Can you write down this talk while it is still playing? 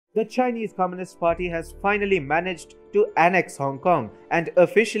The Chinese Communist Party has finally managed to annex Hong Kong and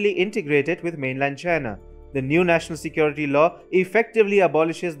officially integrate it with mainland China. The new national security law effectively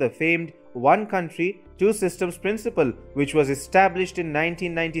abolishes the famed one country, two systems principle, which was established in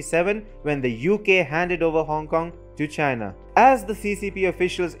 1997 when the UK handed over Hong Kong to China. As the CCP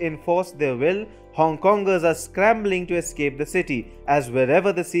officials enforce their will, Hong Kongers are scrambling to escape the city, as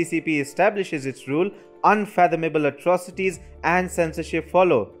wherever the CCP establishes its rule, unfathomable atrocities and censorship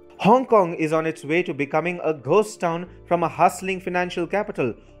follow. Hong Kong is on its way to becoming a ghost town from a hustling financial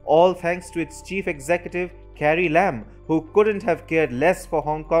capital, all thanks to its chief executive, Carrie Lam, who couldn't have cared less for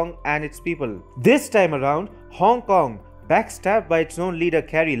Hong Kong and its people. This time around, Hong Kong, backstabbed by its own leader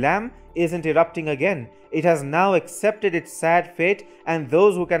Carrie Lam, isn't erupting again. It has now accepted its sad fate, and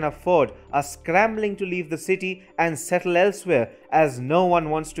those who can afford are scrambling to leave the city and settle elsewhere, as no one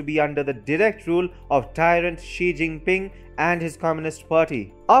wants to be under the direct rule of tyrant Xi Jinping and his Communist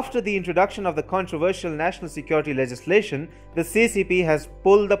Party. After the introduction of the controversial national security legislation, the CCP has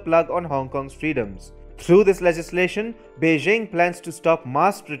pulled the plug on Hong Kong's freedoms. Through this legislation, Beijing plans to stop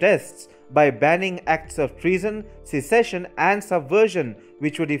mass protests by banning acts of treason, secession and subversion,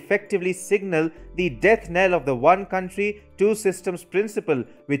 which would effectively signal the death knell of the one country, two systems principle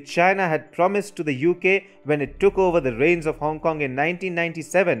which China had promised to the UK when it took over the reins of Hong Kong in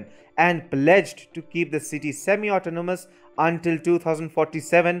 1997 and pledged to keep the city semi-autonomous until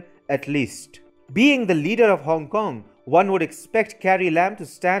 2047 at least. Being the leader of Hong Kong, one would expect Carrie Lam to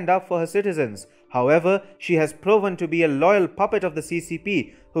stand up for her citizens. However, she has proven to be a loyal puppet of the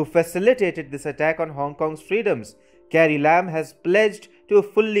CCP who facilitated this attack on Hong Kong's freedoms. Carrie Lam has pledged to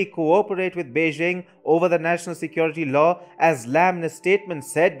fully cooperate with Beijing over the national security law, as Lam in a statement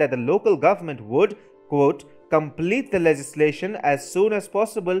said that the local government would, quote, complete the legislation as soon as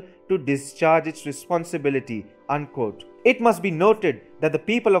possible to discharge its responsibility, unquote. It must be noted that the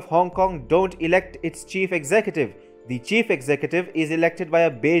people of Hong Kong don't elect its chief executive. The chief executive is elected by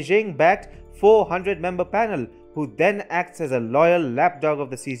a Beijing-backed 400-member panel, who then acts as a loyal lapdog of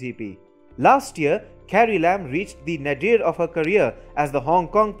the CCP. Last year, Carrie Lam reached the nadir of her career as the Hong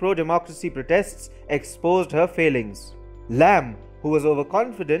Kong pro-democracy protests exposed her failings. Lam, who was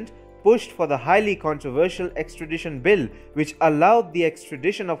overconfident, pushed for the highly controversial extradition bill, which allowed the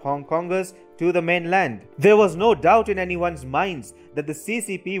extradition of Hong Kongers to the mainland. There was no doubt in anyone's minds that the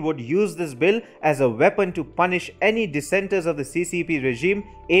CCP would use this bill as a weapon to punish any dissenters of the CCP regime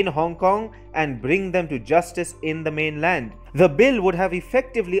in Hong Kong and bring them to justice in the mainland. The bill would have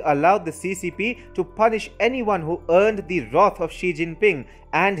effectively allowed the CCP to punish anyone who earned the wrath of Xi Jinping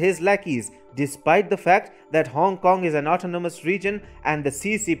and his lackeys, despite the fact that Hong Kong is an autonomous region and the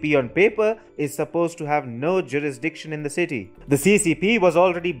CCP on paper is supposed to have no jurisdiction in the city. The CCP was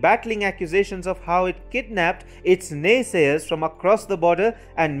already battling accusations of how it kidnapped its naysayers from across the border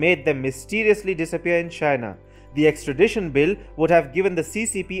and made them mysteriously disappear in China. The extradition bill would have given the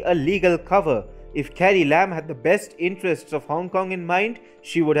CCP a legal cover. If Carrie Lam had the best interests of Hong Kong in mind,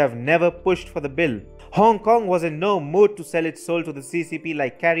 she would have never pushed for the bill. Hong Kong was in no mood to sell its soul to the CCP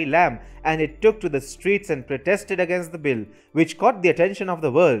like Carrie Lam, and it took to the streets and protested against the bill, which caught the attention of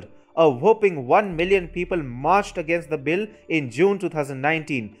the world. A whopping 1 million people marched against the bill in June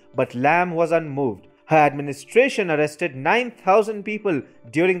 2019, but Lam was unmoved. Her administration arrested 9,000 people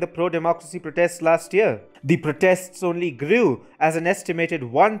during the pro-democracy protests last year. The protests only grew as an estimated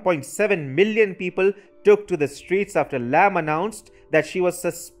 1.7 million people took to the streets after Lam announced that she was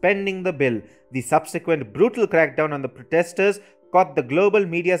suspending the bill. The subsequent brutal crackdown on the protesters caught the global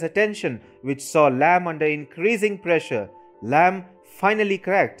media's attention, which saw Lam under increasing pressure. Lam finally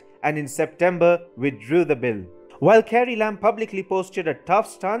cracked and in September withdrew the bill. While Carrie Lam publicly posted a tough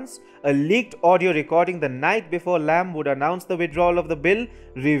stance, a leaked audio recording the night before Lam would announce the withdrawal of the bill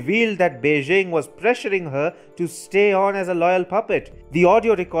revealed that Beijing was pressuring her to stay on as a loyal puppet. The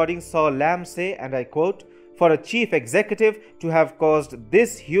audio recording saw Lam say, and I quote, "For a chief executive to have caused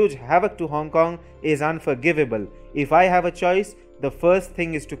this huge havoc to Hong Kong is unforgivable. If I have a choice, the first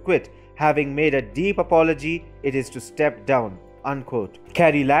thing is to quit. Having made a deep apology, it is to step down." Unquote.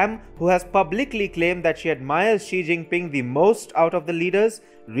 Carrie Lam, who has publicly claimed that she admires Xi Jinping the most out of the leaders,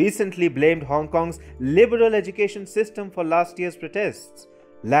 recently blamed Hong Kong's liberal education system for last year's protests.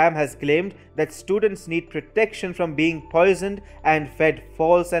 Lam has claimed that students need protection from being poisoned and fed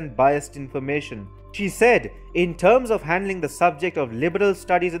false and biased information. She said, "In terms of handling the subject of liberal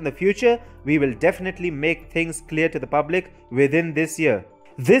studies in the future, we will definitely make things clear to the public within this year."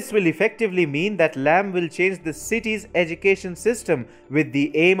 This will effectively mean that Lam will change the city's education system with the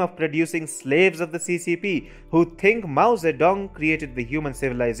aim of producing slaves of the CCP who think Mao Zedong created the human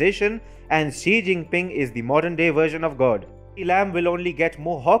civilization and Xi Jinping is the modern-day version of God. Carrie Lam will only get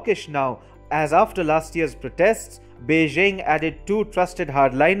more hawkish now, as after last year's protests, Beijing added two trusted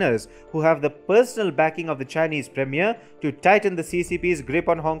hardliners who have the personal backing of the Chinese premier to tighten the CCP's grip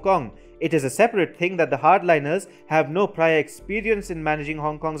on Hong Kong. It is a separate thing that the hardliners have no prior experience in managing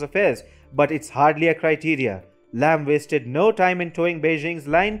Hong Kong's affairs, but it's hardly a criteria. Lam wasted no time in towing Beijing's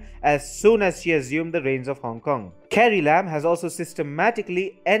line as soon as she assumed the reins of Hong Kong. Carrie Lam has also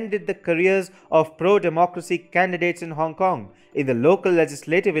systematically ended the careers of pro-democracy candidates in Hong Kong. In the local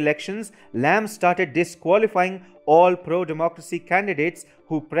legislative elections, Lam started disqualifying all pro-democracy candidates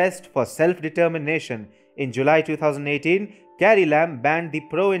who pressed for self-determination. In July 2018, Carrie Lam banned the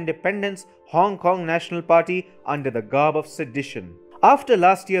pro-independence Hong Kong National Party under the garb of sedition. After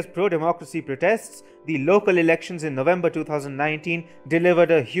last year's pro-democracy protests, the local elections in November 2019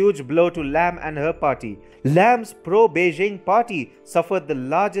 delivered a huge blow to Lam and her party. Lam's pro-Beijing party suffered the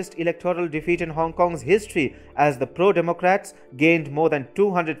largest electoral defeat in Hong Kong's history as the pro-democrats gained more than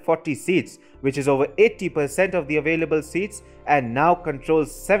 240 seats, which is over 80% of the available seats, and now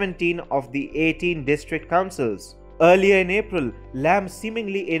controls 17 of the 18 district councils. Earlier in April, Lam,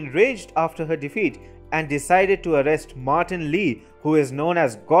 seemingly enraged after her defeat, and decided to arrest Martin Lee, who is known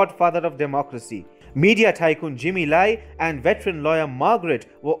as Godfather of Democracy. Media tycoon Jimmy Lai and veteran lawyer Margaret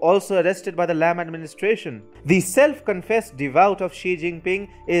were also arrested by the Lam administration. The self-confessed devout of Xi Jinping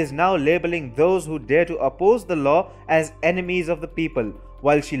is now labeling those who dare to oppose the law as enemies of the people.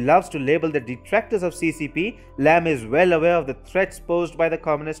 While she loves to label the detractors of CCP, Lam is well aware of the threats posed by the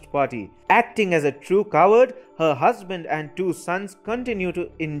Communist Party. Acting as a true coward, her husband and two sons continue to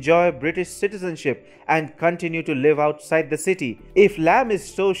enjoy British citizenship and continue to live outside the city. If Lam is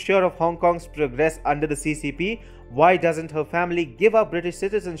so sure of Hong Kong's progress under the CCP, why doesn't her family give up British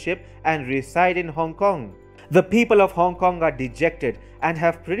citizenship and reside in Hong Kong? The people of Hong Kong are dejected and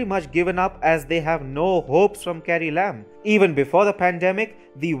have pretty much given up as they have no hopes from Carrie Lam. Even before the pandemic,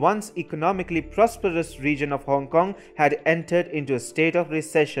 the once economically prosperous region of Hong Kong had entered into a state of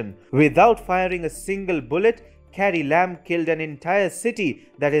recession. Without firing a single bullet, Carrie Lam killed an entire city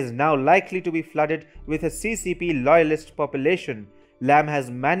that is now likely to be flooded with a CCP loyalist population. Lam has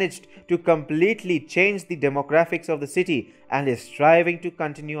managed to completely change the demographics of the city and is striving to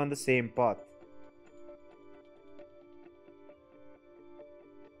continue on the same path.